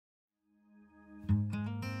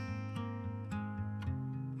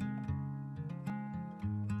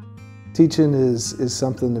Teaching is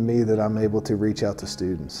something to me that I'm able to reach out to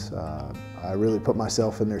students. I really put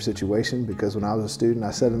myself in their situation because when I was a student,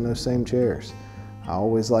 I sat in those same chairs. I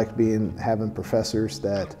always liked having professors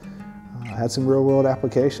that had some real-world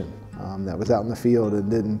application, that was out in the field and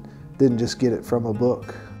didn't just get it from a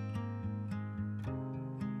book.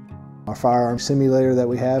 Our firearms simulator that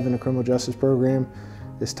we have in the criminal justice program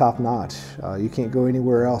is top-notch. You can't go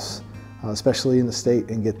anywhere else, especially in the state,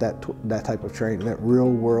 and get that type of training, that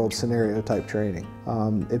real-world scenario type training.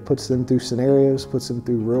 It puts them through scenarios, puts them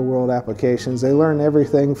through real-world applications. They learn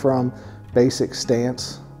everything from basic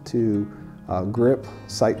stance to grip,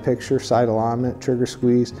 sight picture, sight alignment, trigger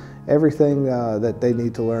squeeze, everything that they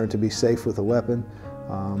need to learn to be safe with a weapon.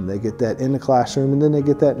 They get that in the classroom, and then they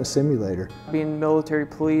get that in the simulator. Being military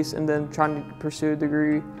police and then trying to pursue a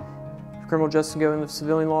degree of criminal justice and go into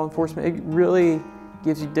civilian law enforcement, it really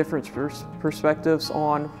gives you different perspectives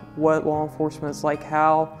on what law enforcement is like,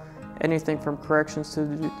 how anything from corrections to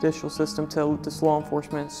the judicial system to just law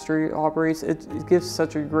enfortement street operates. It gives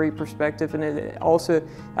such a great perspective, and it also,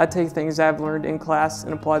 I take things I've learned in class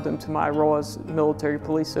and apply them to my role as military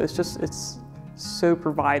police. So it's so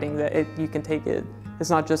providing that you can take it. It's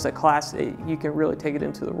not just a class, you can really take it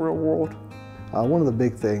into the real world. One of the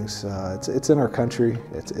big things, it's in our country,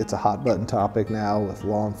 it's a hot button topic now with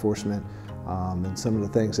law enforcement and some of the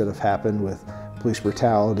things that have happened with police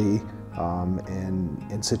brutality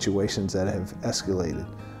and situations that have escalated.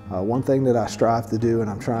 One thing that I strive to do, and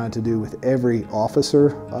I'm trying to do with every officer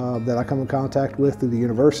that I come in contact with through the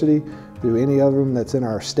university, through any of them that's in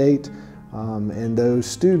our state, and those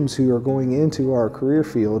students who are going into our career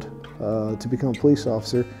field to become a police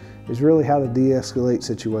officer, is really how to de-escalate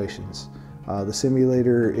situations. The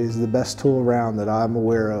simulator is the best tool around that I'm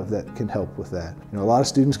aware of that can help with that. You know, a lot of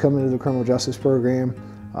students come into the criminal justice program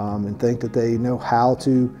and think that they know how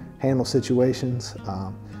to handle situations,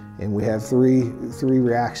 and we have three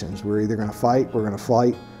reactions. We're either going to fight, we're going to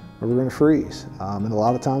flight, or we're going to freeze. And a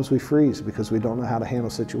lot of times we freeze because we don't know how to handle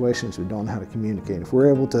situations, we don't know how to communicate. If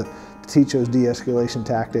we're able to teach those de-escalation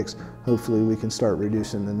tactics, hopefully we can start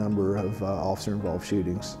reducing the number of officer-involved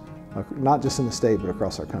shootings, not just in the state, but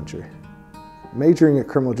across our country. Majoring in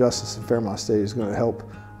criminal justice at Fairmont State is going to help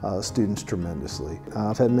students tremendously.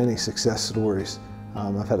 I've had many success stories.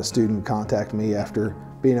 I've had a student contact me after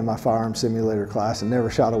being in my firearm simulator class and never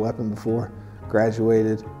shot a weapon before,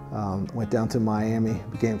 graduated, went down to Miami,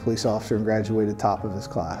 became a police officer, and graduated top of his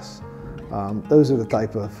class. Those are the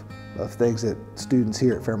type of things that students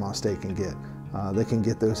here at Fairmont State can get. They can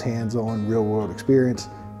get those hands-on real-world experience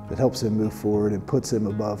that helps them move forward and puts them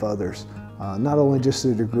above others. Not only just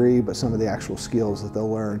their degree, but some of the actual skills that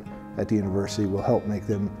they'll learn at the university will help make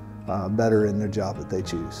them better in their job that they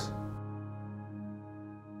choose.